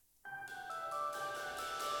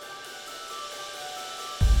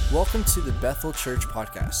Welcome to the Bethel Church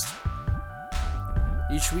Podcast.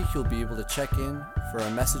 Each week you'll be able to check in for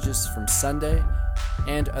our messages from Sunday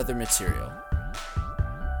and other material.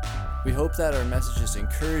 We hope that our messages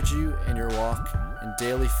encourage you in your walk in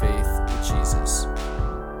daily faith with Jesus.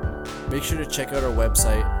 Make sure to check out our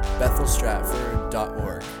website,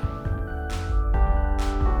 bethelstratford.org.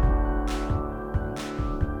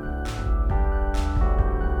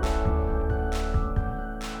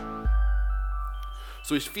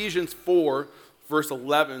 So Ephesians 4, verse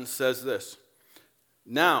 11 says this: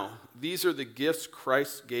 Now, these are the gifts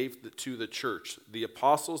Christ gave to the church, the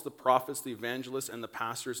apostles, the prophets, the evangelists, and the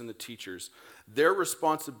pastors and the teachers. Their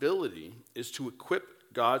responsibility is to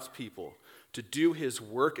equip God's people to do his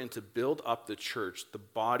work and to build up the church, the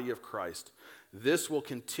body of Christ. This will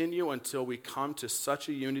continue until we come to such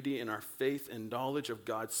a unity in our faith and knowledge of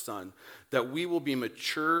God's Son, that we will be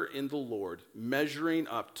mature in the Lord, measuring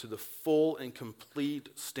up to the full and complete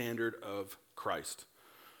standard of Christ.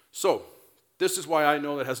 So, this is why I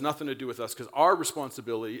know that has nothing to do with us, because our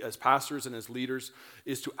responsibility as pastors and as leaders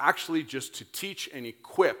is to actually just to teach and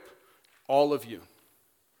equip all of you.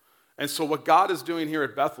 And so what God is doing here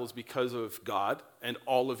at Bethel is because of God and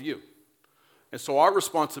all of you. And so our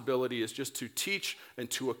responsibility is just to teach and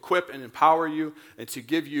to equip and empower you and to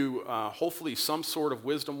give you hopefully some sort of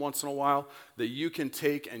wisdom once in a while that you can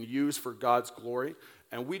take and use for God's glory.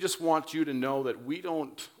 And we just want you to know that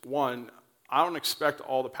I don't expect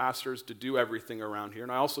all the pastors to do everything around here,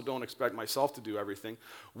 and I also don't expect myself to do everything.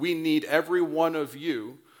 We need every one of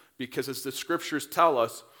you, because as the scriptures tell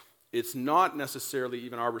us, it's not necessarily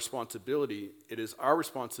even our responsibility. It is our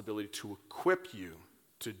responsibility to equip you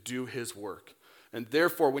to do his work. And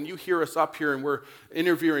therefore, when you hear us up here and we're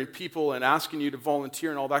interviewing people and asking you to volunteer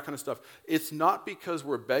and all that kind of stuff, it's not because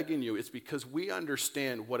we're begging you. It's because we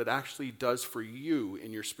understand what it actually does for you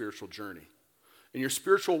in your spiritual journey, in your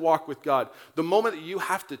spiritual walk with God. The moment that you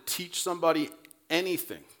have to teach somebody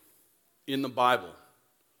anything in the Bible,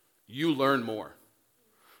 you learn more.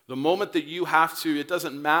 The moment that you have to, it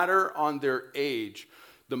doesn't matter on their age,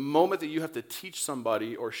 the moment that you have to teach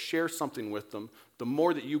somebody or share something with them, the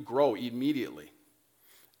more that you grow immediately.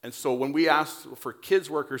 And so when we ask for kids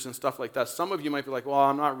workers and stuff like that, some of you might be like, well,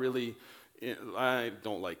 I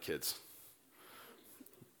don't like kids.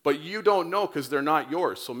 But you don't know because they're not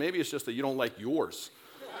yours. So maybe it's just that you don't like yours.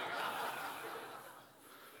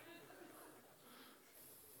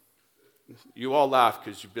 You all laugh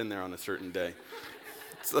because you've been there on a certain day.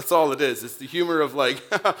 So that's all it is. It's the humor of like,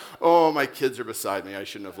 oh, my kids are beside me. I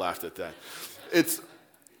shouldn't have laughed at that.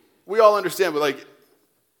 We all understand, but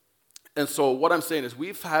and so what I'm saying is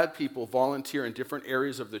we've had people volunteer in different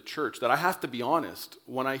areas of the church that I have to be honest,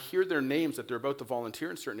 when I hear their names that they're about to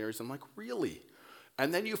volunteer in certain areas, I'm like, really?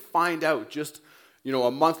 And then you find out just,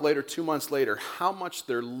 a month later, 2 months later, how much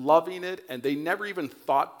they're loving it, and they never even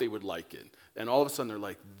thought they would like it. And all of a sudden they're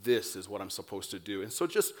like, this is what I'm supposed to do. And so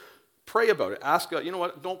just pray about it. Ask God, you know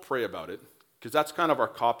what? Don't pray about it, because that's kind of our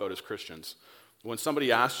cop-out as Christians. When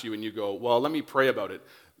somebody asks you and you go, well, let me pray about it,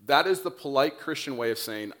 that is the polite Christian way of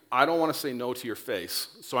saying, I don't want to say no to your face,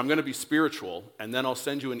 so I'm going to be spiritual, and then I'll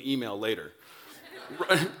send you an email later.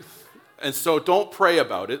 Right? And so don't pray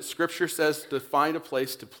about it. Scripture says to find a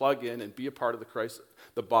place to plug in and be a part of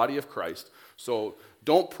the body of Christ. So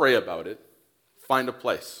don't pray about it. Find a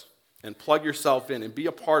place and plug yourself in and be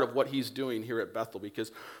a part of what he's doing here at Bethel,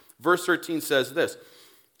 because verse 13 says this: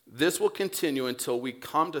 This will continue until we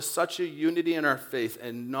come to such a unity in our faith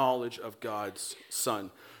and knowledge of God's Son.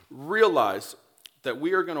 Realize that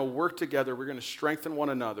we are going to work together, we're going to strengthen one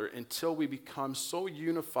another until we become so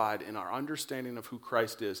unified in our understanding of who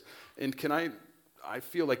Christ is. And I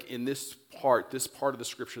feel like in this part of the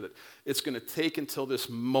scripture, that it's going to take until this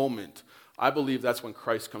moment. I believe that's when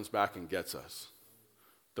Christ comes back and gets us.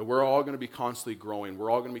 That we're all going to be constantly growing.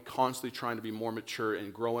 We're all going to be constantly trying to be more mature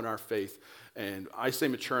and grow in our faith. And I say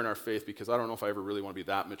mature in our faith because I don't know if I ever really want to be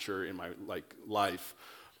that mature in my life,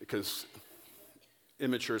 because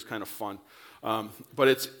immature is kind of fun. But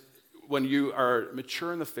it's when you are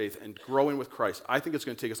mature in the faith and growing with Christ, I think it's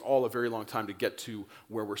going to take us all a very long time to get to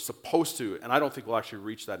where we're supposed to. And I don't think we'll actually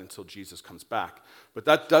reach that until Jesus comes back. But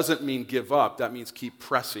that doesn't mean give up. That means keep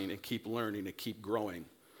pressing and keep learning and keep growing.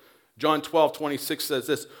 John 12:26 says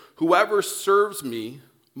this: Whoever serves me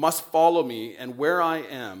must follow me, and where I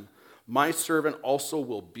am, my servant also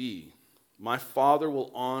will be. My Father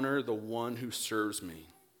will honor the one who serves me.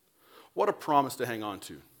 What a promise to hang on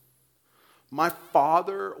to. My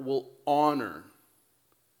Father will honor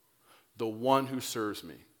the one who serves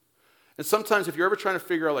me. And sometimes if you're ever trying to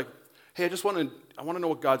figure out hey, I want to know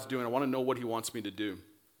what God's doing. I want to know what he wants me to do.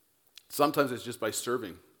 Sometimes it's just by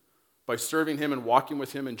serving. By serving him and walking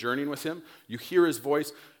with him and journeying with him, you hear his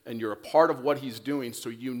voice and you're a part of what he's doing, so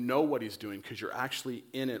you know what he's doing because you're actually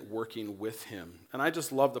in it working with him. And I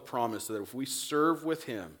just love the promise that if we serve with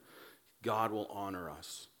him, God will honor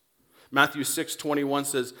us. Matthew 6:21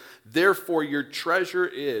 says, therefore your treasure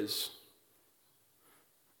is,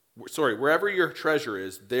 wherever your treasure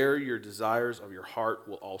is, there your desires of your heart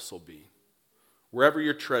will also be. Wherever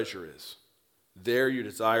your treasure is, there your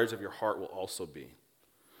desires of your heart will also be.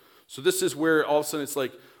 So this is where all of a sudden it's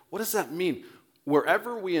like, what does that mean?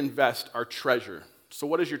 Wherever we invest our treasure, so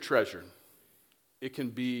what is your treasure? It can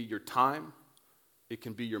be your time, it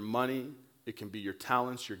can be your money, it can be your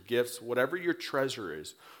talents, your gifts, whatever your treasure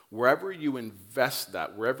is. Wherever you invest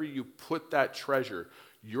that, wherever you put that treasure,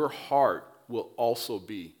 your heart will also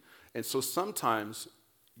be. And so sometimes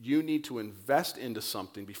you need to invest into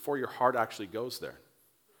something before your heart actually goes there.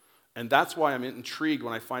 And that's why I'm intrigued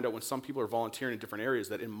when I find out when some people are volunteering in different areas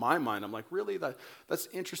that in my mind, I'm like, really? That's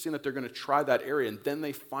interesting that they're going to try that area. And then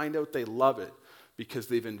they find out they love it because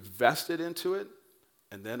they've invested into it.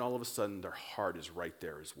 And then all of a sudden their heart is right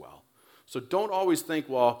there as well. So don't always think,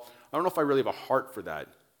 well, I don't know if I really have a heart for that.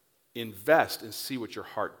 Invest and see what your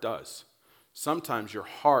heart does. Sometimes your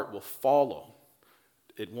heart will follow.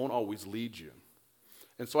 It won't always lead you.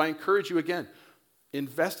 And so I encourage you again,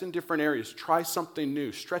 invest in different areas. Try something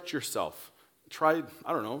new. Stretch yourself. Try,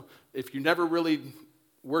 I don't know, if you never really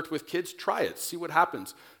worked with kids, try it. See what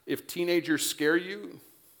happens. If teenagers scare you,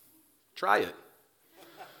 try it.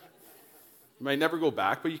 You might never go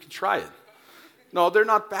back, but you can try it. No, they're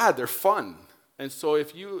not bad. They're fun. And so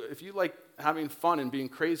if you like having fun and being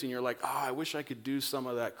crazy and you're like, oh, I wish I could do some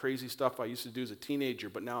of that crazy stuff I used to do as a teenager,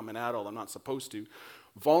 but now I'm an adult, I'm not supposed to.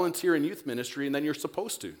 Volunteer in youth ministry and then you're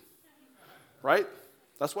supposed to. Right?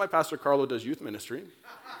 That's why Pastor Carlo does youth ministry.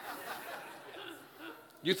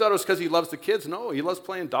 You thought it was because he loves the kids. No, he loves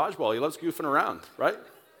playing dodgeball. He loves goofing around, right?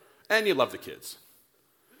 And you love the kids.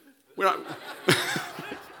 We're not...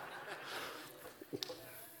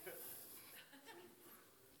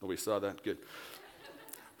 Nobody saw that? Good.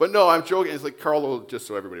 But no, I'm joking. It's like Carlo, just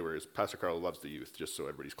so everybody knows, Pastor Carlo loves the youth, just so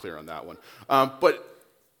everybody's clear on that one. But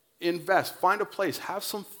invest, find a place, have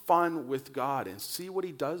some fun with God and see what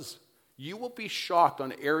he does. You will be shocked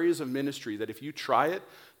on areas of ministry that if you try it,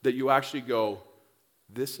 that you actually go,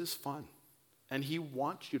 this is fun. And he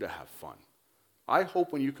wants you to have fun. I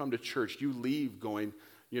hope when you come to church, you leave going,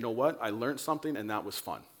 you know what? I learned something and that was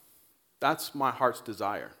fun. That's my heart's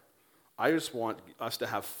desire. I just want us to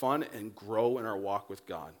have fun and grow in our walk with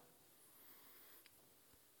God.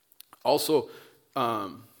 Also,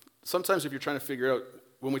 sometimes if you're trying to figure out,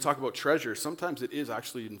 when we talk about treasure, sometimes it is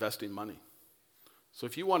actually investing money. So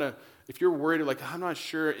if you're worried, like, I'm not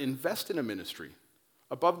sure, invest in a ministry.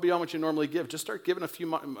 Above and beyond what you normally give, just start giving a few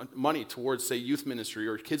money towards, say, youth ministry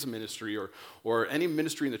or kids ministry or any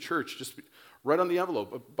ministry in the church. Just write on the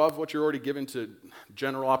envelope above what you're already giving to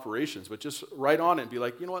general operations, but just write on it and be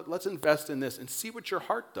like, you know what, let's invest in this and see what your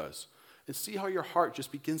heart does and see how your heart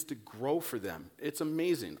just begins to grow for them. It's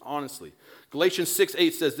amazing, honestly. Galatians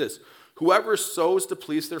 6:8 says this, whoever sows to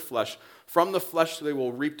please their flesh, from the flesh they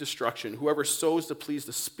will reap destruction. Whoever sows to please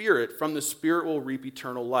the Spirit, from the Spirit will reap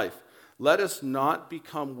eternal life. Let us not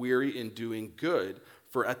become weary in doing good,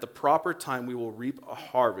 for at the proper time we will reap a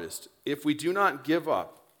harvest if we do not give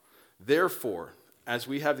up. Therefore, as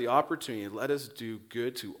we have the opportunity, let us do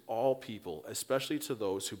good to all people, especially to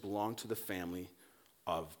those who belong to the family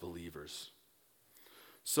of believers.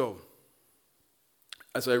 So,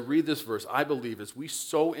 as I read this verse, I believe as we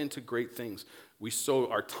sow into great things, we sow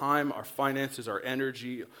our time, our finances, our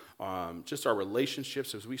energy, just our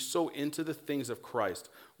relationships, as we sow into the things of Christ,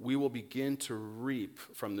 we will begin to reap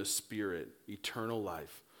from the Spirit eternal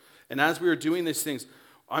life. And as we are doing these things,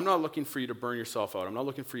 I'm not looking for you to burn yourself out. I'm not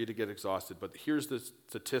looking for you to get exhausted, but here's the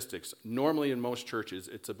statistics. Normally in most churches,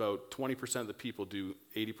 it's about 20% of the people do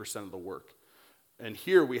 80% of the work. And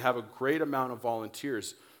here we have a great amount of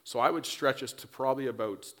volunteers, so I would stretch us to probably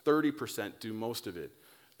about 30% do most of it.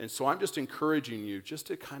 And so I'm just encouraging you just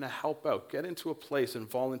to kind of help out, get into a place and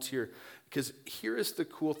volunteer, because here is the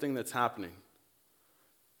cool thing that's happening.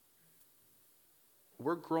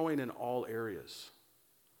 We're growing in all areas.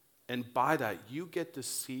 And by that, you get to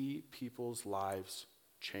see people's lives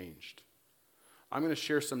changed. I'm going to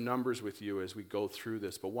share some numbers with you as we go through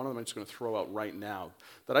this, but one of them I'm just going to throw out right now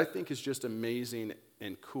that I think is just amazing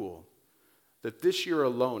and cool. That this year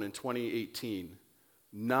alone, in 2018,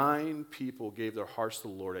 9 people gave their hearts to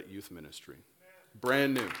the Lord at youth ministry.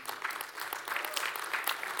 Brand new.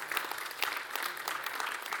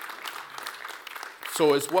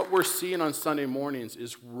 So as what we're seeing on Sunday mornings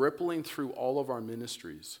is rippling through all of our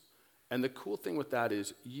ministries. And the cool thing with that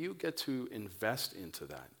is you get to invest into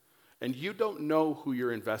that. And you don't know who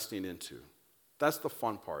you're investing into. That's the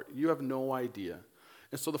fun part. You have no idea.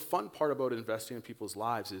 And so the fun part about investing in people's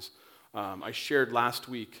lives is, I shared last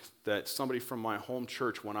week that somebody from my home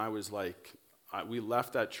church, when I was we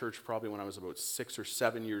left that church probably when I was about 6 or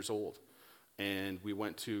 7 years old. And we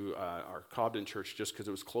went to our Cobden church just because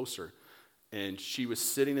it was closer. And she was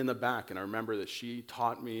sitting in the back, and I remember that she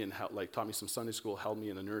taught me and taught me some Sunday school, held me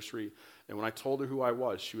in the nursery. And when I told her who I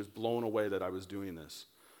was, she was blown away that I was doing this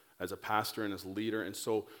as a pastor and as a leader. And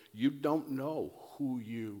so you don't know who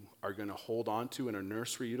you are going to hold on to in a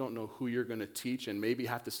nursery. You don't know who you're going to teach, and maybe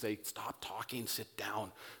have to say, stop talking, sit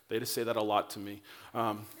down. They just say that a lot to me.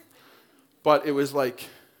 But it was like,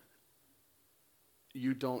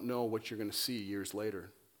 you don't know what you're going to see years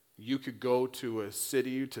later. You could go to a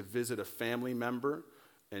city to visit a family member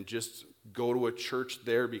and just go to a church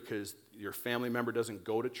there because your family member doesn't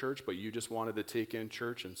go to church, but you just wanted to take in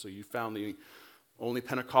church, and so you found the only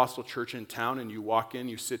Pentecostal church in town, and you walk in,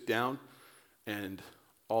 you sit down, and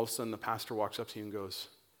all of a sudden the pastor walks up to you and goes,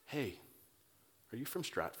 hey, are you from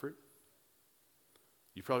Stratford?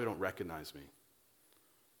 You probably don't recognize me,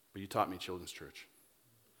 but you taught me children's church.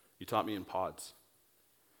 You taught me in pods.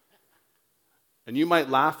 And you might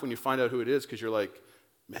laugh when you find out who it is because you're like,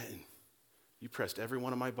 man, you pressed every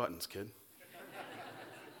one of my buttons, kid.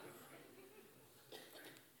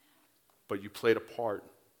 But you played a part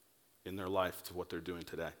in their life to what they're doing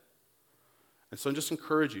today. And so I just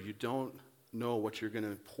encourage you, you don't know what you're going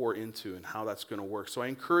to pour into and how that's going to work. So I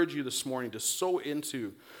encourage you this morning to sow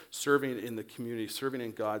into serving in the community, serving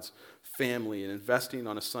in God's family, and investing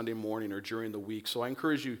on a Sunday morning or during the week. So I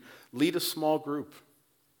encourage you, lead a small group.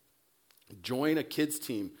 Join a kids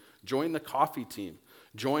team. Join the coffee team.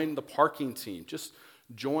 Join the parking team. Just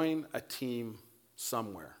join a team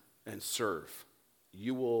somewhere and serve.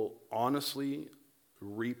 You will honestly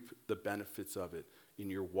reap the benefits of it in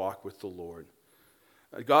your walk with the Lord.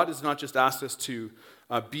 God has not just asked us to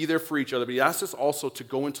be there for each other, but He asked us also to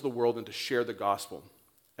go into the world and to share the gospel.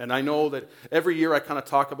 And I know that every year I kind of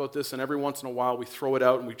talk about this, and every once in a while we throw it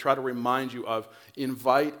out and we try to remind you of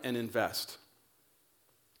invite and invest.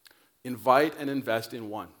 Invite and invest in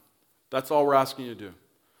one. That's all we're asking you to do.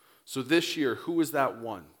 So this year, who is that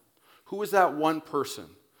one? Who is that one person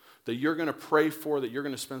that you're going to pray for, that you're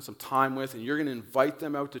going to spend some time with, and you're going to invite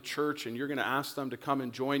them out to church, and you're going to ask them to come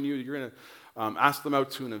and join you. You're going to ask them out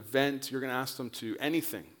to an event. You're going to ask them to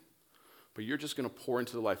anything. But you're just going to pour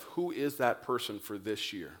into their life. Who is that person for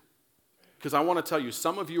this year? Because I want to tell you,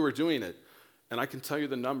 some of you are doing it, and I can tell you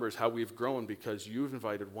the numbers, how we've grown, because you've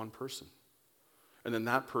invited one person. And then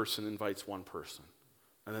that person invites one person.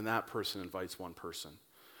 And then that person invites one person.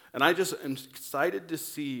 And I just am excited to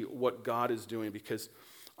see what God is doing, because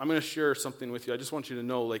I'm going to share something with you. I just want you to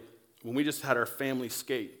know, when we just had our family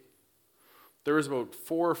skate, there was about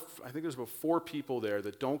four people there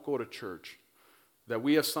that don't go to church, that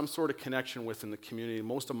we have some sort of connection with in the community.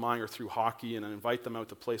 Most of mine are through hockey, and I invite them out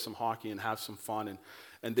to play some hockey and have some fun.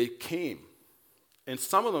 And they came. And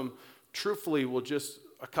some of them, truthfully, will just,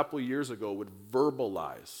 a couple of years ago, would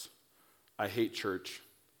verbalize, I hate church.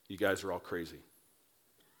 You guys are all crazy.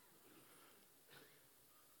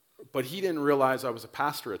 But he didn't realize I was a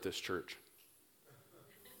pastor at this church.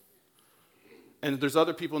 And there's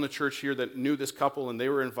other people in the church here that knew this couple, and they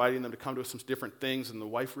were inviting them to come to some different things, and the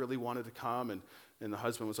wife really wanted to come, and the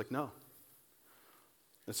husband was like, no.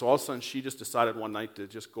 And so all of a sudden, she just decided one night to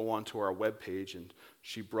just go onto our webpage, and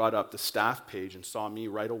she brought up the staff page and saw me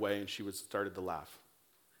right away, and she started to laugh.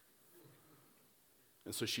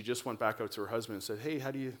 And so she just went back out to her husband and said, hey,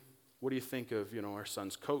 what do you think of, our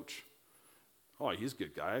son's coach? Oh, he's a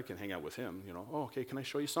good guy. I can hang out with him. Oh, okay, can I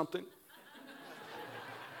show you something?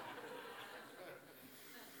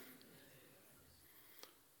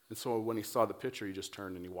 And so when he saw the picture, he just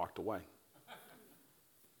turned and he walked away.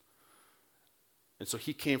 And so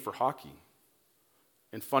he came for hockey.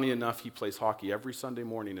 And funny enough, he plays hockey every Sunday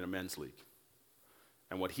morning in a men's league.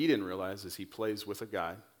 And what he didn't realize is he plays with a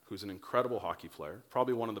guy who's an incredible hockey player,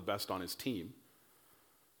 probably one of the best on his team.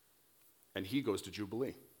 And he goes to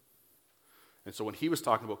Jubilee. And so when he was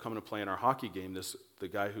talking about coming to play in our hockey game, the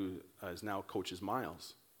guy who is now coaches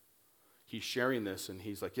Miles, he's sharing this, and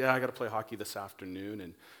he's like, yeah, I got to play hockey this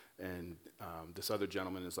afternoon. And this other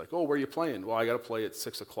gentleman is like, oh, where are you playing? Well, I got to play at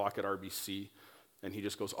 6 o'clock at RBC. And he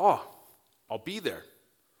just goes, oh, I'll be there.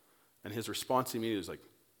 And his response immediately is like,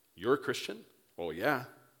 you're a Christian? Oh, yeah.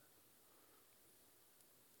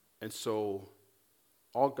 And so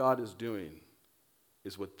all God is doing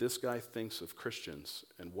is what this guy thinks of Christians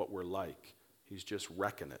and what we're like. He's just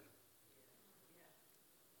wrecking it.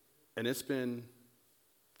 And it's been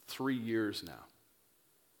 3 years now,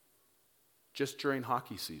 just during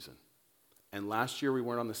hockey season. And last year we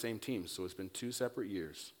weren't on the same team, so it's been 2 separate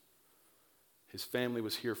years. His family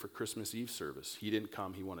was here for Christmas Eve service. He didn't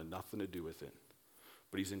come. He wanted nothing to do with it.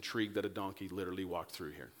 But he's intrigued that a donkey literally walked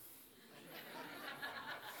through here.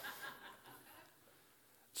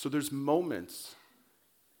 So there's moments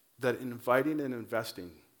that inviting and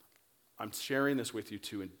investing, I'm sharing this with you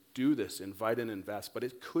too, and do this, invite and invest, but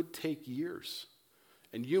it could take years.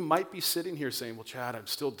 And you might be sitting here saying, well, Chad, I'm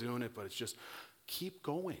still doing it, but it's just, keep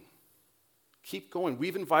going. Keep going.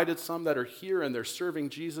 We've invited some that are here and they're serving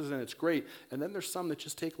Jesus and it's great. And then there's some that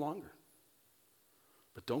just take longer.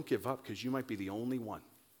 But don't give up because you might be the only one.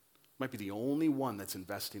 Might be the only one that's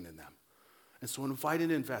investing in them. And so invite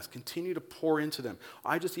and invest. Continue to pour into them.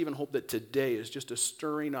 I just even hope that today is just a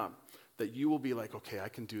stirring up that you will be like, okay, I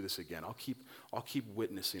can do this again. I'll keep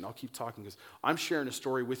witnessing. I'll keep talking because I'm sharing a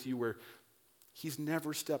story with you where he's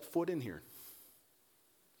never stepped foot in here.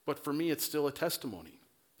 But for me, it's still a testimony.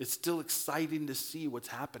 It's still exciting to see what's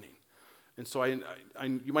happening. And so you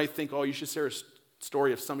might think, oh, you should share a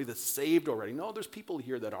story of somebody that's saved already. No, there's people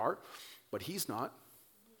here that are, but he's not.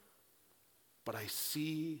 But I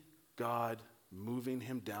see God moving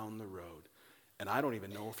him down the road, and I don't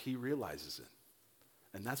even know if he realizes it.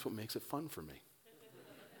 And that's what makes it fun for me.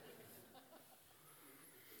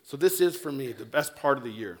 So this is, for me, the best part of the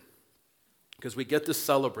year, because we get to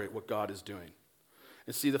celebrate what God is doing.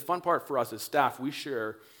 And see, the fun part for us as staff, we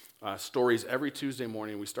share stories every Tuesday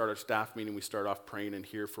morning. We start our staff meeting. We start off praying in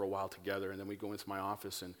here for a while together, and then we go into my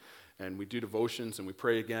office and we do devotions and we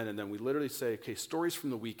pray again, and then we literally say, okay, stories from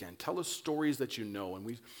the weekend. Tell us stories that you know.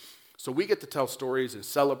 So we get to tell stories and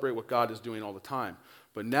celebrate what God is doing all the time.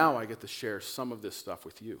 But now I get to share some of this stuff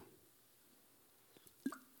with you.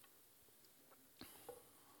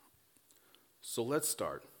 So let's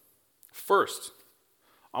start. First,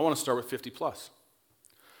 I want to start with 50 Plus.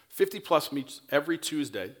 50 Plus meets every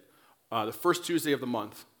Tuesday, the first Tuesday of the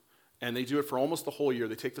month, and they do it for almost the whole year.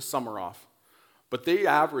 They take the summer off. But they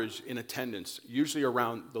average in attendance usually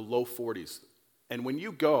around the low 40s. And when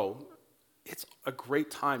you go, it's a great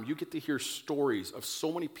time. You get to hear stories of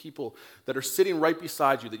so many people that are sitting right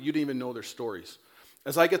beside you that you didn't even know their stories.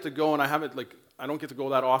 As I get to go, and I don't get to go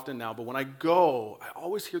that often now, but when I go, I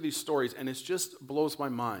always hear these stories, and it just blows my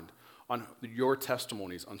mind on your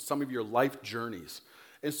testimonies, on some of your life journeys.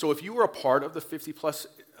 And so if you were a part of the 50 Plus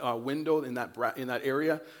window in that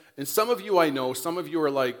area, and some of you I know, some of you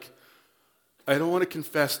are like, I don't want to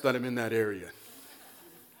confess that I'm in that area.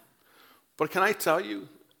 But can I tell you,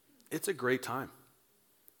 it's a great time.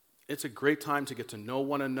 It's a great time to get to know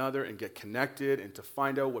one another and get connected and to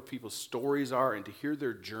find out what people's stories are and to hear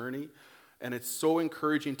their journey. And it's so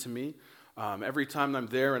encouraging to me. Every time I'm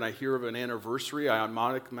there and I hear of an anniversary, I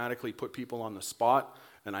automatically put people on the spot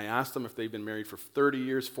and I ask them if they've been married for 30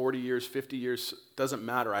 years, 40 years, 50 years. Doesn't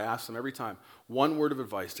matter. I ask them every time one word of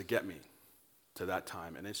advice to get me to that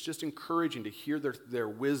time. And it's just encouraging to hear their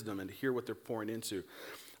wisdom and to hear what they're pouring into.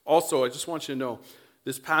 Also, I just want you to know,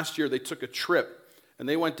 this past year they took a trip and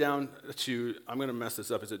they went down to, I'm going to mess this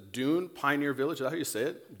up, is it Dune Pioneer Village? Is that how you say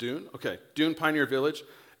it? Dune? Okay, Dune Pioneer Village.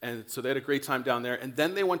 And so they had a great time down there. And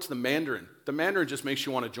then they went to the Mandarin. The Mandarin just makes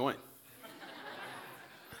you want to join.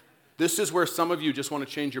 This is where some of you just want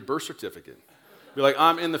to change your birth certificate. Be like,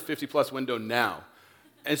 I'm in the 50 Plus window now.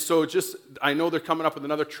 And so I know they're coming up with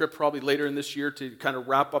another trip probably later in this year to kind of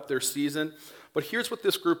wrap up their season. But here's what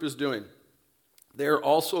this group is doing. They're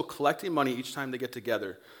also collecting money each time they get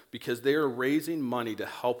together because they are raising money to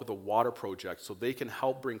help with a water project so they can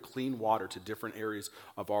help bring clean water to different areas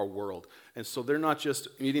of our world. And so they're not just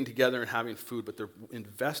meeting together and having food, but they're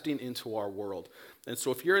investing into our world. And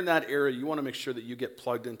so if you're in that area, you want to make sure that you get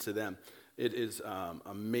plugged into them. It is an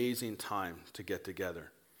amazing time to get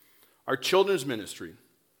together. Our children's ministry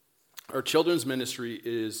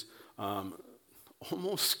is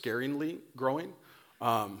almost scaringly growing.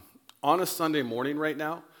 On a Sunday morning right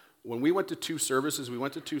now, when we went to two services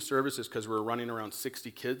because we were running around 60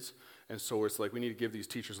 kids, and so it's like we need to give these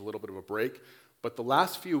teachers a little bit of a break. But the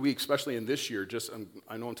last few weeks, especially in this year,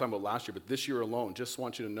 I know I'm talking about last year, but this year alone, just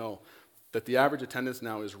want you to know that the average attendance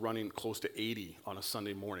now is running close to 80 on a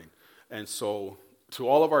Sunday morning. And so to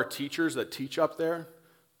all of our teachers that teach up there,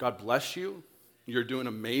 God bless you. You're doing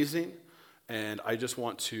amazing. And I just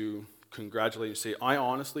want to congratulate and say,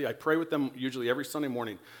 I pray with them usually every Sunday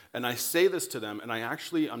morning, and I say this to them, and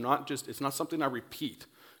it's not something I repeat,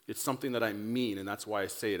 it's something that I mean, and that's why I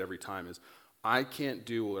say it every time, is I can't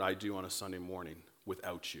do what I do on a Sunday morning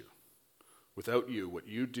without you. Without you, what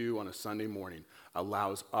you do on a Sunday morning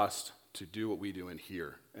allows us to do what we do in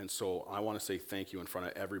here, and so I want to say thank you in front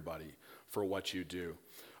of everybody for what you do.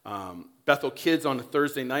 Bethel Kids on a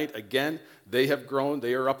Thursday night, again, they have grown.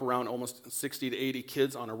 They are up around almost 60 to 80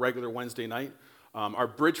 kids on a regular Wednesday night. Our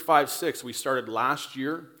Bridge 5-6, we started last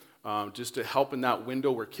year just to help in that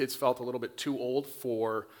window where kids felt a little bit too old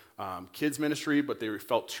for kids ministry, but they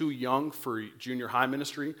felt too young for junior high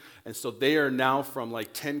ministry. And so they are now from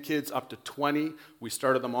like 10 kids up to 20. We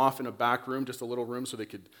started them off in a back room, just a little room so they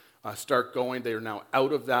could start going. They are now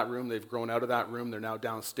out of that room. They've grown out of that room. They're now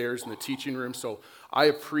downstairs in the teaching room. So I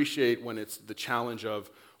appreciate when it's the challenge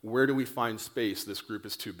of where do we find space? This group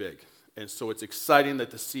is too big. And so it's exciting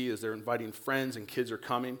that to see as they're inviting friends and kids are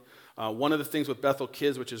coming. One of the things with Bethel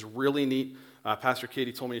Kids, which is really neat, Pastor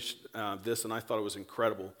Katie told me this, and I thought it was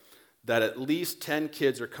incredible, that at least 10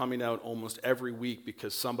 kids are coming out almost every week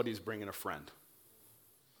because somebody's bringing a friend.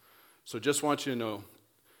 So just want you to know,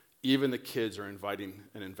 even the kids are inviting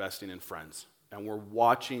and investing in friends, and we're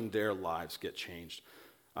watching their lives get changed.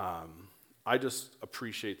 I just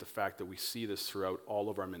appreciate the fact that we see this throughout all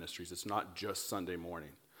of our ministries. It's not just Sunday morning.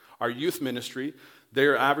 Our youth ministry,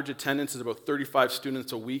 their average attendance is about 35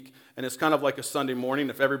 students a week, and it's kind of like a Sunday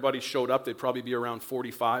morning. If everybody showed up, they'd probably be around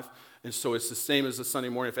 45, and so it's the same as a Sunday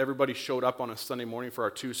morning. If everybody showed up on a Sunday morning for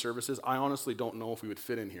our 2 services, I honestly don't know if we would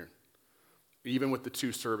fit in here. Even with the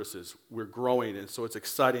 2 services, we're growing, and so it's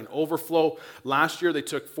exciting. Overflow, last year they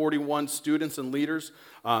took 41 students and leaders.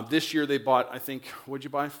 This year they bought, I think, what'd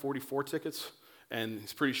you buy, 44 tickets? And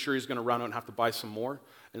he's pretty sure he's going to run out and have to buy some more.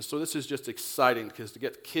 And so this is just exciting because to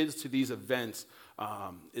get kids to these events,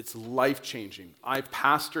 it's life-changing. I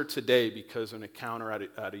pastor today because of an encounter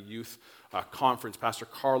at a youth conference. Pastor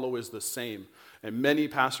Carlo is the same. And many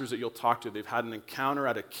pastors that you'll talk to, they've had an encounter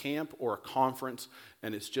at a camp or a conference,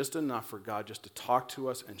 and it's just enough for God just to talk to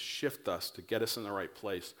us and shift us to get us in the right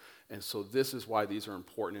place. And so this is why these are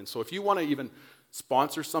important. And so if you want to even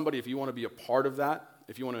sponsor somebody, if you want to be a part of that,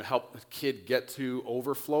 if you want to help a kid get to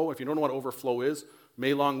Overflow, if you don't know what Overflow is,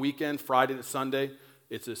 May long weekend, Friday to Sunday,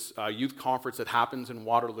 it's this youth conference that happens in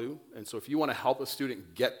Waterloo. And so if you want to help a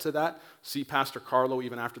student get to that, see Pastor Carlo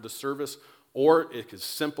even after the service, or it's as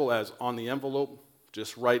simple as on the envelope,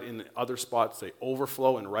 just write in the other spots, say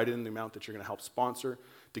Overflow, and write in the amount that you're going to help sponsor.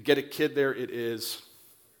 To get a kid there, it is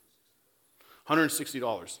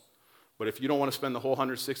 $160. But if you don't want to spend the whole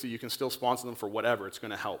 $160, you can still sponsor them for whatever. It's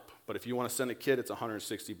going to help. But if you want to send a kid, it's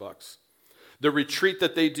 $160. The retreat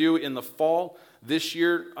that they do in the fall, this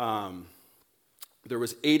year, there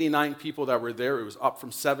was 89 people that were there. It was up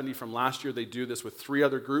from 70 from last year. They do this with 3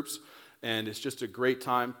 other groups, and it's just a great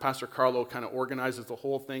time. Pastor Carlo kind of organizes the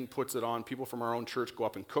whole thing, puts it on. People from our own church go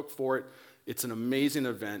up and cook for it. It's an amazing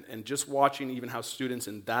event, and just watching even how students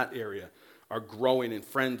in that area are growing and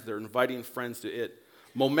friends, they're inviting friends to it.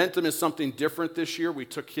 Momentum is something different this year. We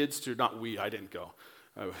took kids to, I didn't go.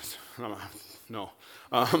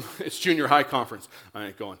 It's junior high conference. I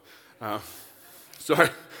ain't going. Sorry,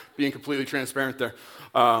 being completely transparent there.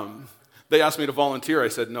 They asked me to volunteer. I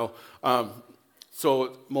said no.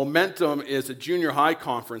 So Momentum is a junior high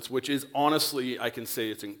conference, which is honestly, I can say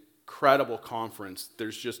it's an incredible conference.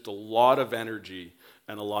 There's just a lot of energy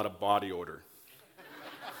and a lot of body odor.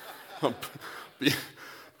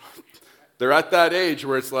 They're at that age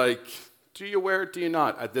where it's like, do you wear it, do you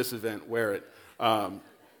not? At this event, wear it.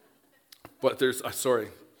 But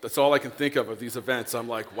that's all I can think of these events. I'm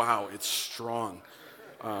like, wow, it's strong.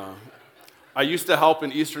 I used to help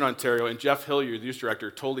in Eastern Ontario, and Jeff Hilliard, the youth director,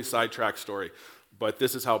 totally sidetracked story, but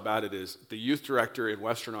this is how bad it is. The youth director in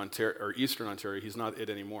Western Ontario, or Eastern Ontario, he's not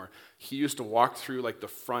it anymore. He used to walk through like the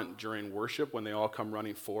front during worship when they all come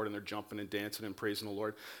running forward and they're jumping and dancing and praising the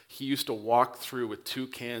Lord. He used to walk through with 2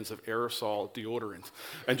 cans of aerosol deodorant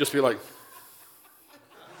and just be like,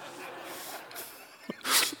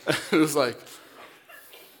 it was like,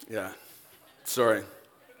 yeah, sorry.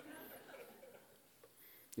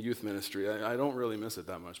 Youth ministry, I don't really miss it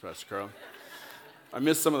that much, Pastor Carl. I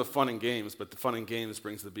miss some of the fun and games, but the fun and games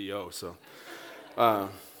brings the BO, so.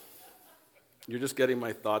 You're just getting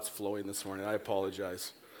my thoughts flowing this morning. I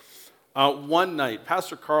apologize. One night,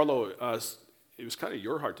 Pastor Carlo, it was kind of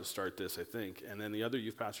your heart to start this, I think, and then the other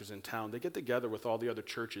youth pastors in town, they get together with all the other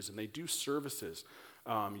churches, and they do services.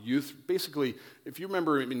 Youth, basically, if you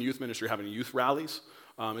remember in youth ministry having youth rallies,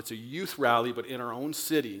 it's a youth rally, but in our own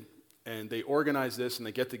city, and they organize this, and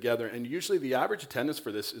they get together, and usually the average attendance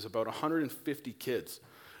for this is about 150 kids,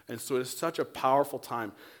 and so it's such a powerful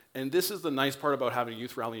time. And this is the nice part about having a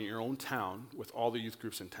youth rally in your own town with all the youth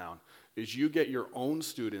groups in town, is you get your own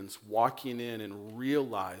students walking in and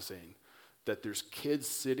realizing that there's kids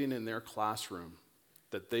sitting in their classroom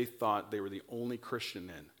that they thought they were the only Christian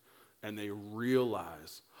in, and they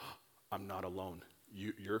realize, I'm not alone.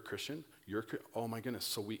 You're a Christian? Oh my goodness.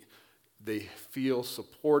 So they feel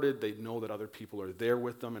supported, they know that other people are there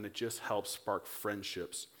with them, and it just helps spark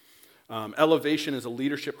friendships. Elevation is a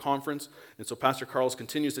leadership conference, and so Pastor Carlos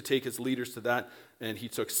continues to take his leaders to that, and he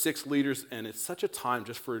took 6 leaders, and it's such a time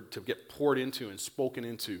just to get poured into and spoken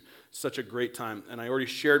into. Such a great time. And I already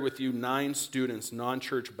shared with you 9 students,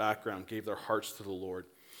 non-church background, gave their hearts to the Lord.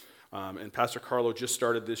 And Pastor Carlo just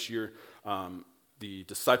started this year the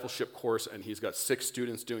discipleship course, and he's got 6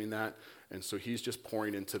 students doing that, and so he's just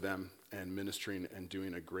pouring into them and ministering and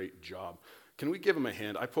doing a great job. Can we give him a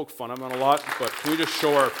hand? I poke fun at him a lot, but can we just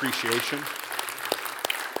show our appreciation?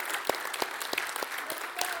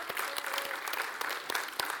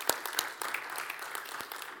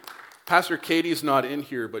 Pastor Katie's not in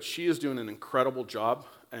here, but she is doing an incredible job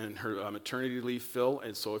and her maternity leave fill.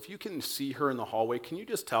 And so if you can see her in the hallway, can you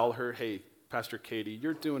just tell her, hey, Pastor Katie,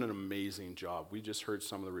 you're doing an amazing job. We just heard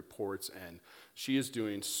some of the reports, and she is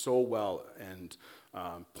doing so well and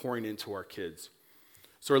pouring into our kids.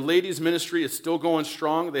 So our ladies' ministry is still going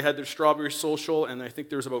strong. They had their Strawberry Social, and I think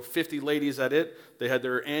there was about 50 ladies at it. They had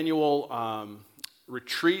their annual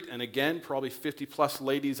retreat, and again, probably 50-plus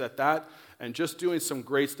ladies at that, and just doing some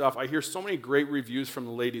great stuff. I hear so many great reviews from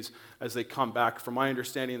the ladies as they come back. From my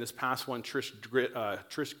understanding, this past one,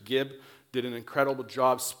 Trish Gibb did an incredible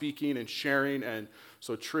job speaking and sharing, and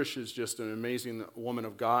so Trish is just an amazing woman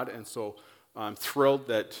of God, and so I'm thrilled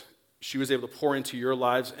that she was able to pour into your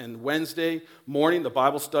lives. And Wednesday morning, the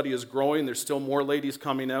Bible study is growing. There's still more ladies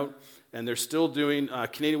coming out. And they're still doing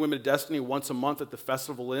Canadian Women of Destiny once a month at the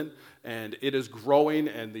Festival Inn. And it is growing,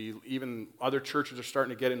 and even other churches are starting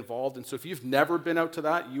to get involved. And so if you've never been out to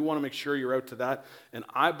that, you want to make sure you're out to that. And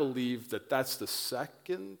I believe that that's the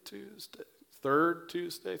third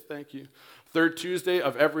Tuesday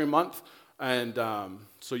of every month. And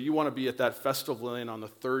so you want to be at that Festival Inn on the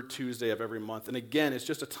 3rd Tuesday of every month. And again, it's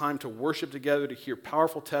just a time to worship together, to hear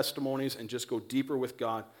powerful testimonies, and just go deeper with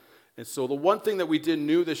God. And so the one thing that we did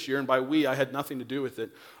new this year, and by we, I had nothing to do with it,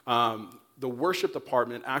 the worship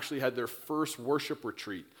department actually had their first worship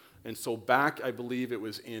retreat. And so back, I believe it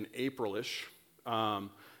was in April-ish,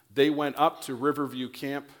 they went up to Riverview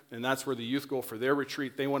Camp, and that's where the youth go for their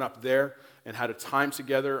retreat. They went up there and had a time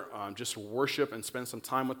together just to worship and spend some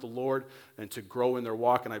time with the Lord and to grow in their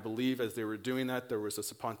walk. And I believe as they were doing that, there was a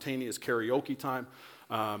spontaneous karaoke time.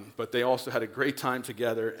 But they also had a great time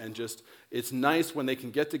together. And just, it's nice when they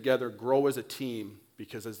can get together, grow as a team,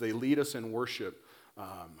 because as they lead us in worship,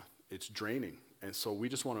 it's draining. And so we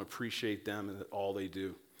just want to appreciate them and all they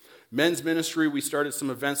do. Men's ministry, we started some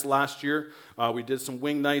events last year. We did some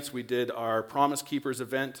wing nights. We did our Promise Keepers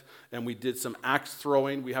event, and we did some axe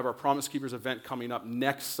throwing. We have our Promise Keepers event coming up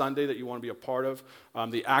next Sunday that you want to be a part of.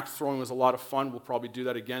 The axe throwing was a lot of fun. We'll probably do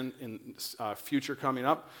that again in future coming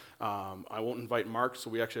up. I won't invite Mark, so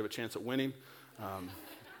we actually have a chance at winning.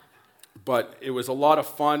 But it was a lot of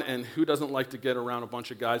fun, and who doesn't like to get around a bunch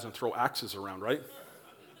of guys and throw axes around, right?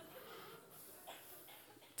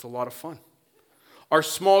 It's a lot of fun. Our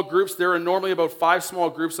small groups, there are normally about 5 small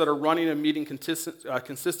groups that are running and meeting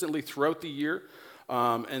consistently throughout the year.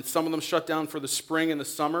 And some of them shut down for the spring and the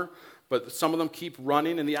summer, but some of them keep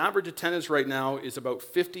running. And the average attendance right now is about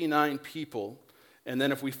 59 people. And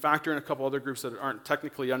then if we factor in a couple other groups that aren't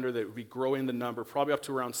technically under that, we grow in the number, probably up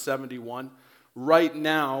to around 71. Right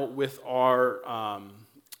now with our,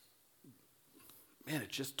 it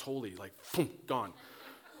just totally gone.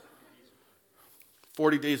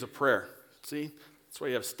 40 days of prayer. See? That's why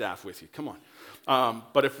you have staff with you. Come on.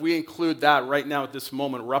 But if we include that right now at this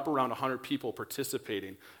moment, we're up around 100 people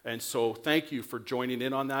participating. And so thank you for joining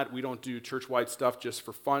in on that. We don't do church-wide stuff just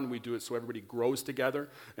for fun. We do it so everybody grows together.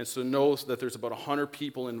 And so know that there's about 100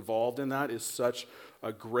 people involved in that is such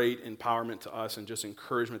a great empowerment to us and just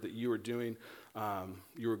encouragement that you are doing.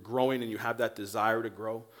 You are growing and you have that desire to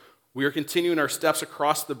grow. We are continuing our steps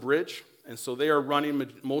across the bridge. And so they are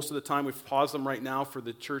running most of the time. We've paused them right now for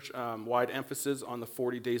the church-wide emphasis on the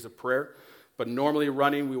 40 days of prayer. But normally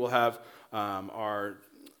running, we will have our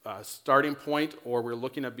starting point, or we're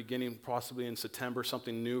looking at beginning possibly in September,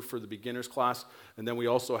 something new for the beginners class. And then we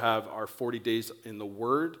also have our 40 days in the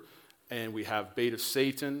Word, and we have Bait of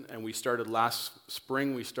Satan. And we started last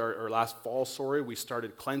fall, we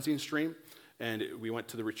started Cleansing Stream. And we went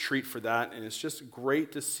to the retreat for that, and it's just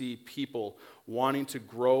great to see people wanting to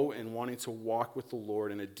grow and wanting to walk with the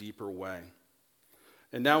Lord in a deeper way.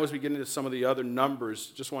 And now as we get into some of the other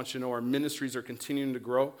numbers, just want you to know our ministries are continuing to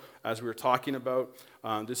grow. As we were talking about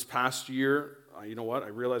this past year, you know what? I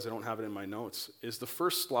realize I don't have it in my notes. Is the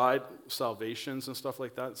first slide salvations and stuff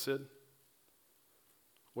like that, Sid?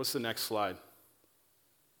 What's the next slide?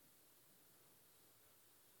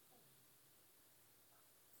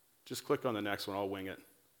 Just click on the next one. I'll wing it.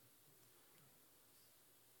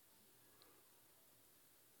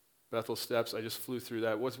 Bethel Steps, I just flew through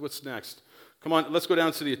that. What's next? Come on, let's go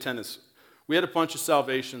down to the attendance. We had a bunch of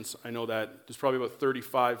salvations. I know that. There's probably about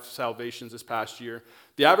 35 salvations this past year.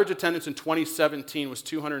 The average attendance in 2017 was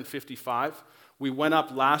 255. We went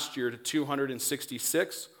up last year to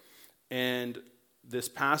 266. And this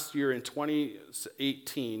past year in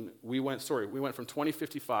 2018, we went from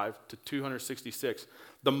 2055 to 266.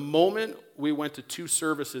 The moment we went to 2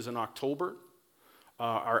 services in October,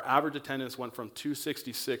 our average attendance went from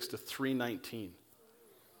 266 to 319.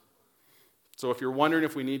 So if you're wondering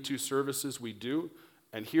if we need 2 services, we do.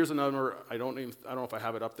 And here's another, I don't know if I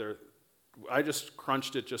have it up there. I just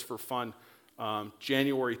crunched it just for fun,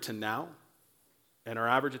 January to now. And our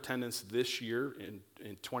average attendance this year in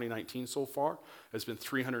 2019 so far has been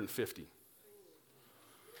 350.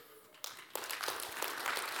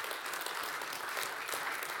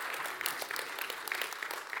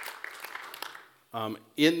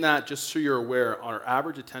 In that, just so you're aware, our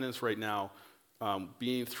average attendance right now,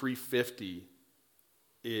 being 350,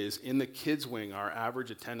 is in the kids wing. Our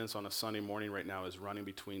average attendance on a Sunday morning right now is running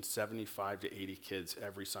between 75 to 80 kids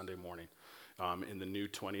every Sunday morning in the new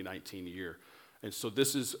 2019 year. And so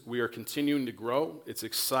we are continuing to grow. It's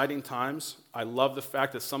exciting times. I love the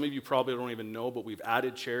fact that some of you probably don't even know, but we've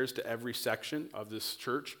added chairs to every section of this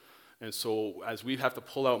church. And so as we have to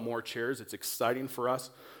pull out more chairs, it's exciting for us,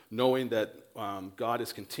 knowing that God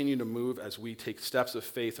is continuing to move as we take steps of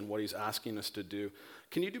faith in what he's asking us to do.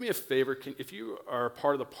 Can you do me a favor? If you are a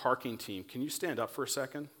part of the parking team, can you stand up for a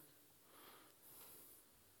second?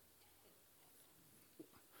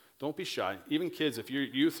 Don't be shy. Even kids, if your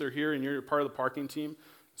youth are here and you're part of the parking team,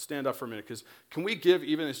 stand up for a minute. Because can we give,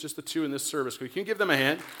 even it's just the 2 in this service, can you give them a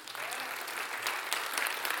hand?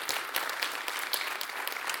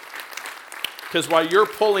 Because while you're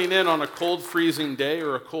pulling in on a cold, freezing day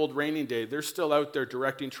or a cold, raining day, they're still out there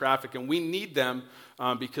directing traffic. And we need them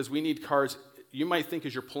because we need cars. You might think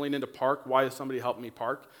as you're pulling into park, why does somebody help me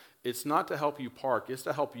park? It's not to help you park. It's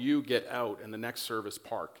to help you get out and the next service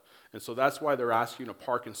park. And so that's why they're asking you to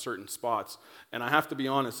park in certain spots. And I have to be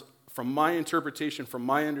honest, from my interpretation, from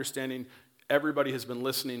my understanding, everybody has been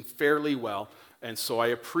listening fairly well. And so I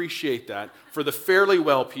appreciate that. For the fairly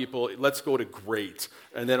well people, let's go to great.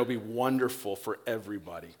 And then it'll be wonderful for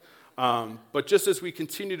everybody. But just as we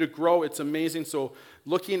continue to grow, it's amazing. So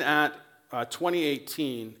looking at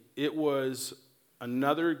 2018, it was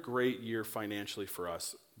another great year financially for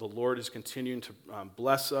us. The Lord is continuing to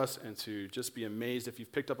bless us and to just be amazed. If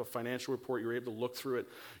you've picked up a financial report, you were able to look through it.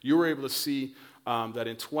 You were able to see that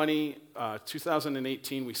in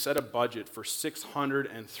 2018, we set a budget for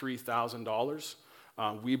 $603,000.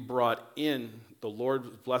 We brought in, the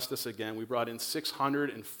Lord blessed us again, we brought in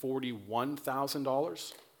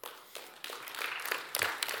 $641,000.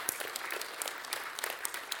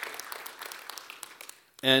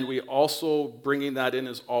 And we also, bringing that in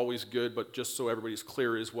is always good, but just so everybody's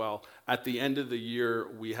clear as well, at the end of the year,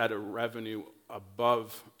 we had a revenue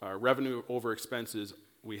over expenses,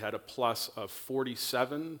 we had a plus of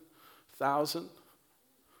 $47,000. I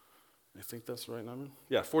think that's the right number.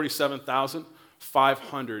 Yeah,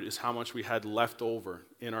 $47,500 is how much we had left over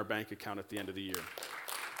in our bank account at the end of the year.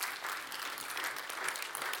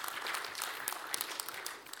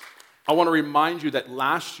 I want to remind you that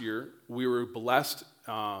last year we were blessed.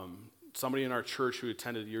 Somebody in our church who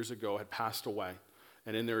attended years ago had passed away,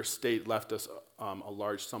 and in their estate left us a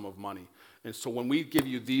large sum of money. And so when we give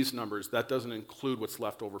you these numbers, that doesn't include what's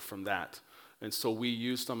left over from that. And so we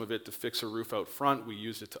used some of it to fix a roof out front. We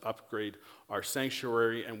used it to upgrade our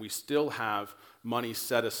sanctuary, and we still have money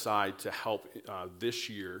set aside to help this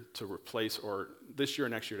year to replace, or this year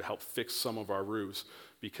and next year to help fix some of our roofs.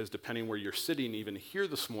 Because depending where you're sitting, even here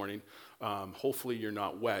this morning, hopefully you're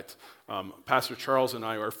not wet. Pastor Charles and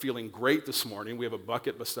I are feeling great this morning. We have a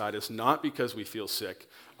bucket beside us, not because we feel sick,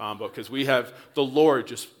 but because we have the Lord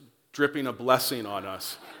just dripping a blessing on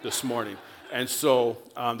us this morning. And so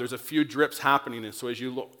there's a few drips happening. And so as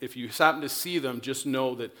you look, if you happen to see them, just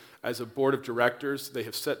know that as a board of directors, they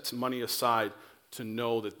have set some money aside to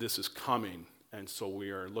know that this is coming. And so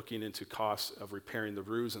we are looking into costs of repairing the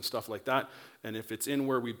roofs and stuff like that. And if it's in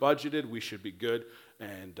where we budgeted, we should be good.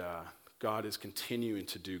 And God is continuing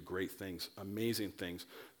to do great things, amazing things.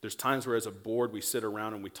 There's times where as a board we sit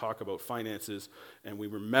around and we talk about finances, and we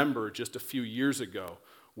remember just a few years ago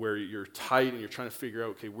where you're tight and you're trying to figure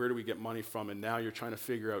out, okay, where do we get money from? And now you're trying to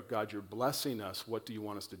figure out, God, you're blessing us. What do you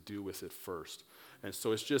want us to do with it first? And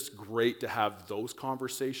so it's just great to have those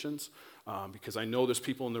conversations because I know there's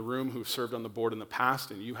people in the room who've served on the board in the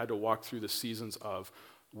past, and you had to walk through the seasons of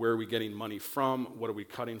where are we getting money from, what are we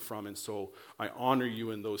cutting from, and so I honor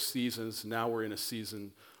you in those seasons. Now we're in a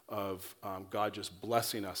season of God just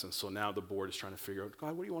blessing us. And so now the board is trying to figure out,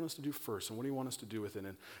 God, what do you want us to do first? And what do you want us to do with it?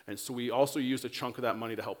 And so we also used a chunk of that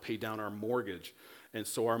money to help pay down our mortgage. And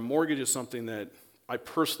so our mortgage is something that I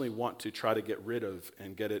personally want to try to get rid of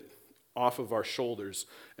and get it off of our shoulders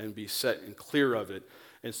and be set and clear of it.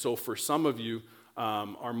 And so for some of you,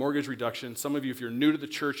 our mortgage reduction, some of you, if you're new to the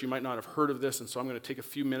church, you might not have heard of this. And so I'm going to take a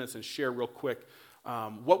few minutes and share real quick.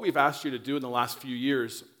 What we've asked you to do in the last few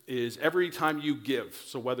years is every time you give,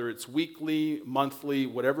 so whether it's weekly, monthly,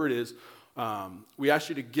 whatever it is, we ask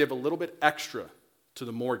you to give a little bit extra to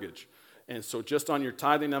the mortgage. And so just on your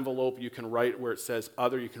tithing envelope, you can write where it says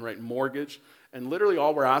other, you can write mortgage. And literally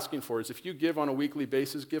all we're asking for is if you give on a weekly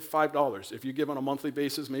basis, give $5. If you give on a monthly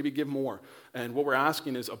basis, maybe give more. And what we're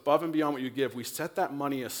asking is above and beyond what you give, we set that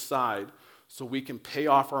money aside so we can pay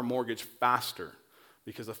off our mortgage faster.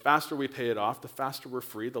 Because the faster we pay it off, the faster we're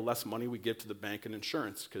free, the less money we give to the bank and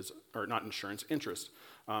insurance, or not insurance, interest.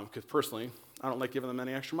 Because personally, I don't like giving them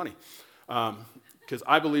any extra money. Because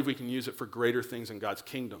I believe we can use it for greater things in God's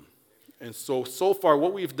kingdom. And so far,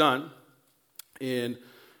 what we've done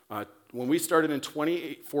when we started in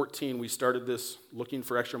 2014, we started this looking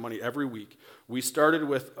for extra money every week. We started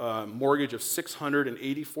with a mortgage of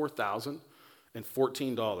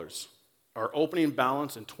 $684,014. Our opening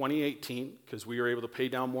balance in 2018, because we were able to pay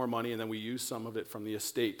down more money, and then we used some of it from the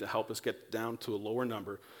estate to help us get down to a lower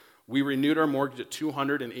number, we renewed our mortgage at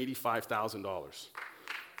 $285,000.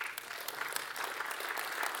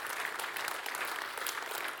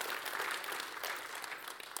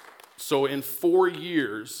 So in 4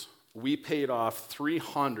 years, we paid off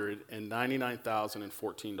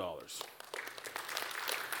 $399,014.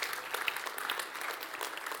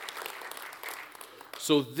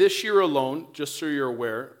 So this year alone, just so you're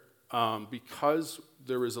aware, because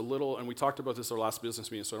there is a little, and we talked about this at our last business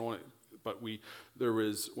meeting, so I don't want to, but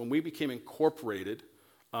when we became incorporated,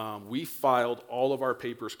 we filed all of our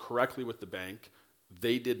papers correctly with the bank.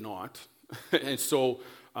 They did not. And so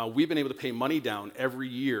we've been able to pay money down every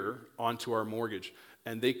year onto our mortgage.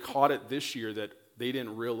 And they caught it this year that they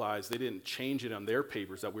didn't realize, they didn't change it on their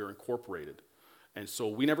papers that we were incorporated. And so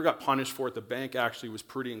we never got punished for it. The bank actually was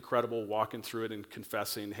pretty incredible walking through it and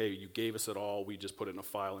confessing, hey, you gave us it all. We just put it in a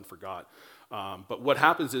file and forgot. But what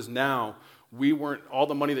happens is now all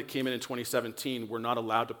the money that came in 2017, we're not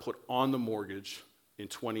allowed to put on the mortgage in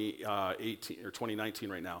 2018 or 2019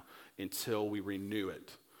 right now until we renew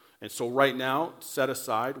it. And so right now, set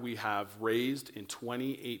aside, we have raised in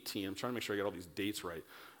 2018, I'm trying to make sure I get all these dates right.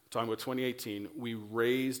 I'm talking about 2018, we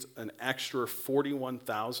raised an extra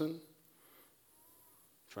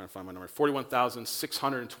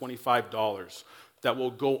 $41,625 that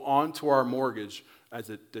will go on to our mortgage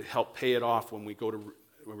to help pay it off when we go to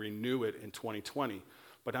renew it in 2020.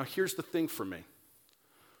 But now here's the thing for me.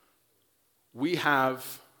 We renewed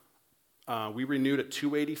at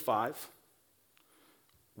 $285,000.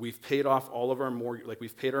 We've paid off all of our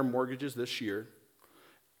we've paid our mortgages this year,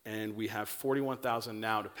 and we have $41,000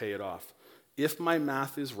 now to pay it off. If my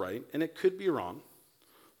math is right, and it could be wrong,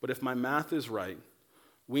 but if my math is right,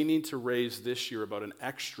 we need to raise this year about an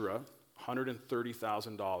extra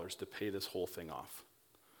 $130,000 to pay this whole thing off.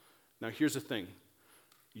 Now, here's the thing.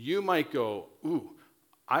 You might go, ooh,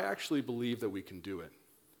 I actually believe that we can do it.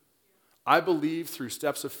 I believe through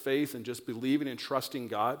steps of faith and just believing and trusting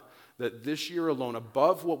God that this year alone,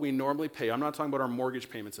 above what we normally pay, I'm not talking about our mortgage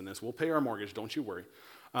payments in this. We'll pay our mortgage, don't you worry.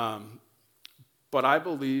 But I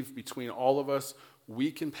believe between all of us,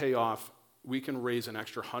 we can raise an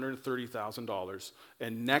extra $130,000.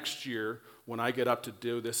 And next year, when I get up to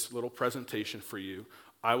do this little presentation for you,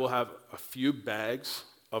 I will have a few bags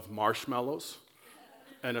of marshmallows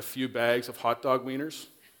and a few bags of hot dog wieners.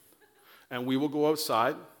 And we will go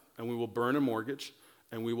outside and we will burn a mortgage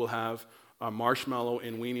and we will have a marshmallow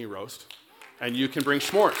and weenie roast. And you can bring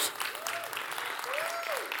s'mores.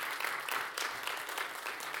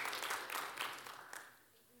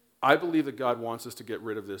 I believe that God wants us to get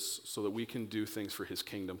rid of this so that we can do things for his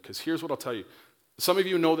kingdom. Because here's what I'll tell you. Some of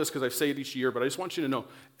you know this because I say it each year, but I just want you to know,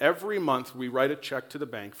 every month we write a check to the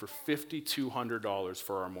bank for $5,200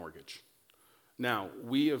 for our mortgage. Now,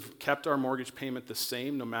 we have kept our mortgage payment the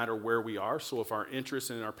same no matter where we are, so if our interest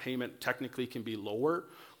and our payment technically can be lower,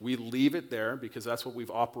 we leave it there because that's what we've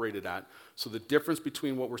operated at. So the difference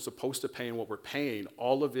between what we're supposed to pay and what we're paying,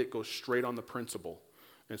 all of it goes straight on the principal.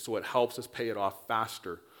 And so it helps us pay it off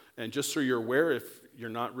faster. And just so you're aware, if you're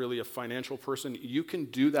not really a financial person, you can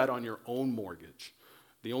do that on your own mortgage.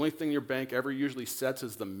 The only thing your bank ever usually sets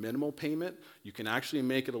is the minimal payment. You can actually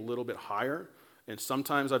make it a little bit higher. And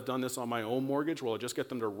sometimes I've done this on my own mortgage where I'll just get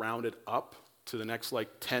them to round it up to the next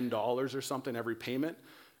like $10 or something every payment.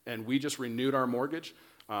 And we just renewed our mortgage.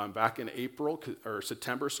 back in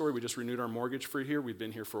September, we just renewed our mortgage for here. We've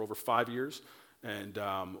been here for over 5 years. And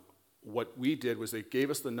what we did was they gave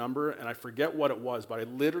us the number, and I forget what it was, but I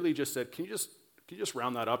literally just said, can you just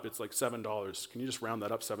round that up? It's like $7. Can you just round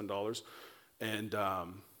that up $7? And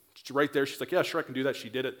right there, she's like, yeah, sure, I can do that. She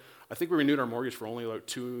did it. I think we renewed our mortgage for only like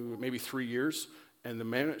 2, maybe 3 years. And the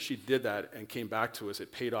minute she did that and came back to us,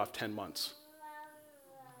 it paid off 10 months.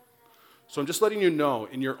 So I'm just letting you know,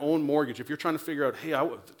 in your own mortgage, if you're trying to figure out, hey,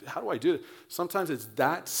 how do I do it? Sometimes it's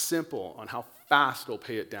that simple on how fast it'll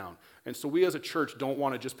pay it down. And so we as a church don't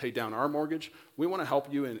want to just pay down our mortgage. We want to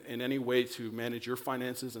help you in any way to manage your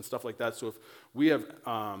finances and stuff like that. So if we have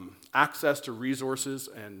access to resources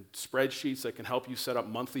and spreadsheets that can help you set up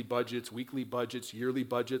monthly budgets, weekly budgets, yearly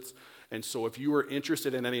budgets. And so if you are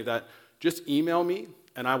interested in any of that, just email me,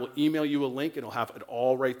 and I will email you a link, and it'll have it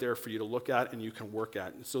all right there for you to look at and you can work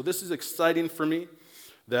at. And so this is exciting for me,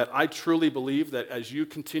 that I truly believe that as you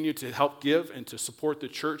continue to help give and to support the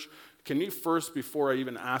church, can you first, before I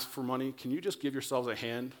even ask for money, can you just give yourselves a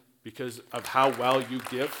hand because of how well you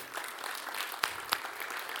give?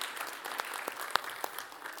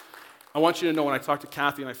 I want you to know, when I talk to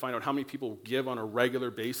Kathy and I find out how many people give on a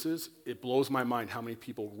regular basis, it blows my mind how many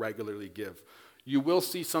people regularly give. You will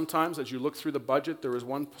see sometimes as you look through the budget, there was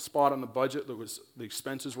one spot on the budget that was the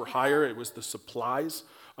expenses were higher. It was the supplies.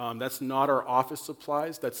 That's not our office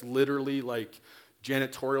supplies. That's literally like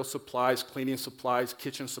janitorial supplies, cleaning supplies,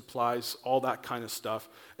 kitchen supplies, all that kind of stuff.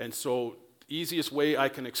 And so the easiest way I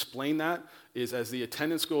can explain that is as the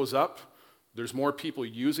attendance goes up, there's more people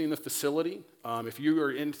using the facility. If you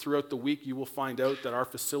are in throughout the week, you will find out that our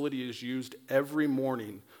facility is used every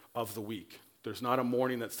morning of the week. There's not a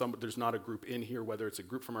morning that there's not a group in here, whether it's a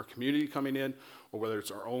group from our community coming in or whether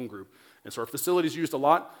it's our own group. And so our facility is used a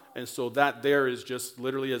lot, and so that there is just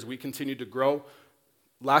literally as we continue to grow.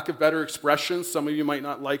 Lack of better expressions, some of you might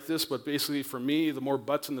not like this, but basically for me, the more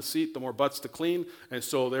butts in the seat, the more butts to clean, and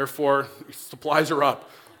so therefore supplies are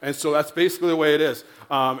up. And so that's basically the way it is.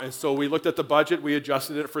 And so we looked at the budget, we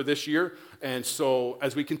adjusted it for this year, and so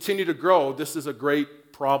as we continue to grow, this is a great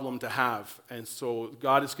problem to have. And so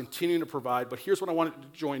God is continuing to provide, but here's what I want you to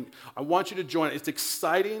join. I want you to join. It's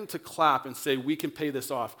exciting to clap and say, we can pay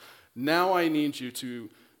this off. Now I need you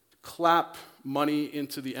to clap money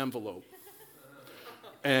into the envelope.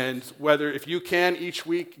 And whether, if you can, each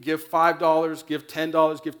week, give $5, give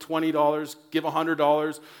 $10, give $20, give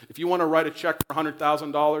 $100. If you want to write a check for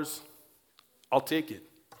 $100,000, I'll take it.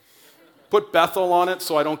 Put Bethel on it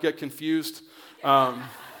so I don't get confused.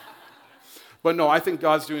 But no, I think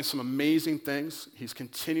God's doing some amazing things. He's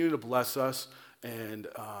continuing to bless us, and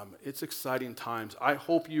it's exciting times. I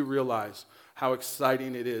hope you realize how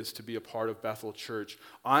exciting it is to be a part of Bethel Church.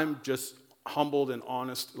 I'm just humbled and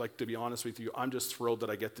honest, like to be honest with you, I'm just thrilled that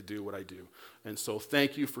I get to do what I do. And so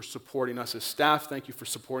thank you for supporting us as staff. Thank you for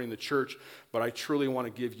supporting the church. But I truly want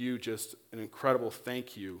to give you just an incredible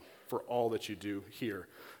thank you for all that you do here.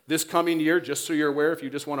 This coming year, just so you're aware, if you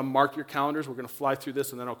just want to mark your calendars, we're going to fly through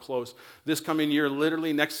this and then I'll close. This coming year,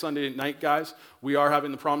 literally next Sunday night, guys, we are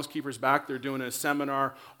having the Promise Keepers back. They're doing a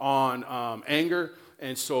seminar on anger.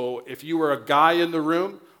 And so if you were a guy in the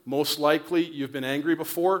room, most likely you've been angry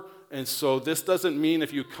before. And so this doesn't mean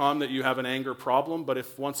if you come that you have an anger problem, but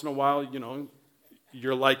if once in a while,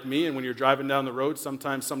 you're like me, and when you're driving down the road,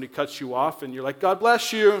 sometimes somebody cuts you off and you're like, God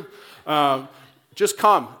bless you. Just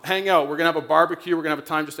come, hang out. We're going to have a barbecue. We're going to have a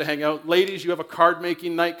time just to hang out. Ladies, you have a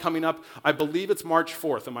card-making night coming up. I believe it's March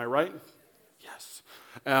 4th. Am I right? Yes.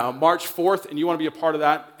 March 4th, and you want to be a part of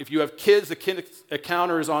that. If you have kids, the kid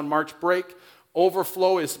encounter is on March break.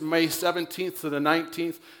 Overflow is May 17th to the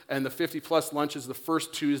 19th, and the 50-plus lunch is the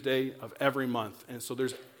first Tuesday of every month. And so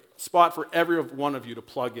there's a spot for every one of you to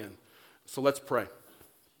plug in. So let's pray.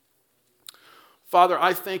 Father,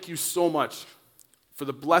 I thank you so much for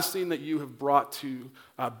the blessing that you have brought to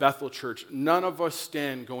Bethel Church. None of us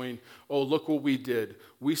stand going, oh, look what we did.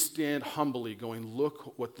 We stand humbly going,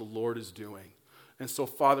 look what the Lord is doing. And so,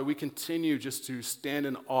 Father, we continue just to stand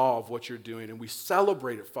in awe of what you're doing, and we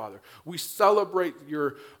celebrate it, Father. We celebrate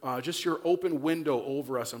your just your open window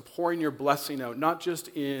over us and pouring your blessing out, not just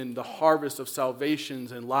in the harvest of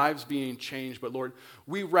salvations and lives being changed, but, Lord,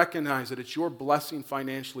 we recognize that it's your blessing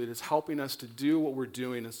financially that is helping us to do what we're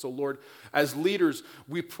doing. And so, Lord, as leaders,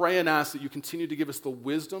 we pray and ask that you continue to give us the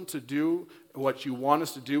wisdom to do what you want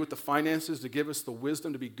us to do with the finances, to give us the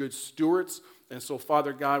wisdom to be good stewards. And so,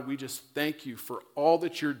 Father God, we just thank you for all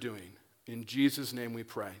that you're doing. In Jesus' name we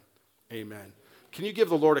pray. Amen. Can you give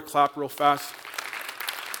the Lord a clap real fast?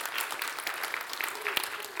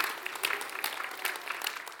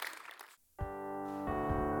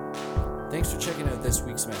 Thanks for checking out this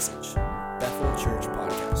week's message, Bethel Church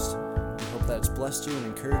Podcast. it's blessed you and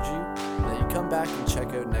encouraged you, and that you come back and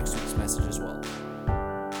check out next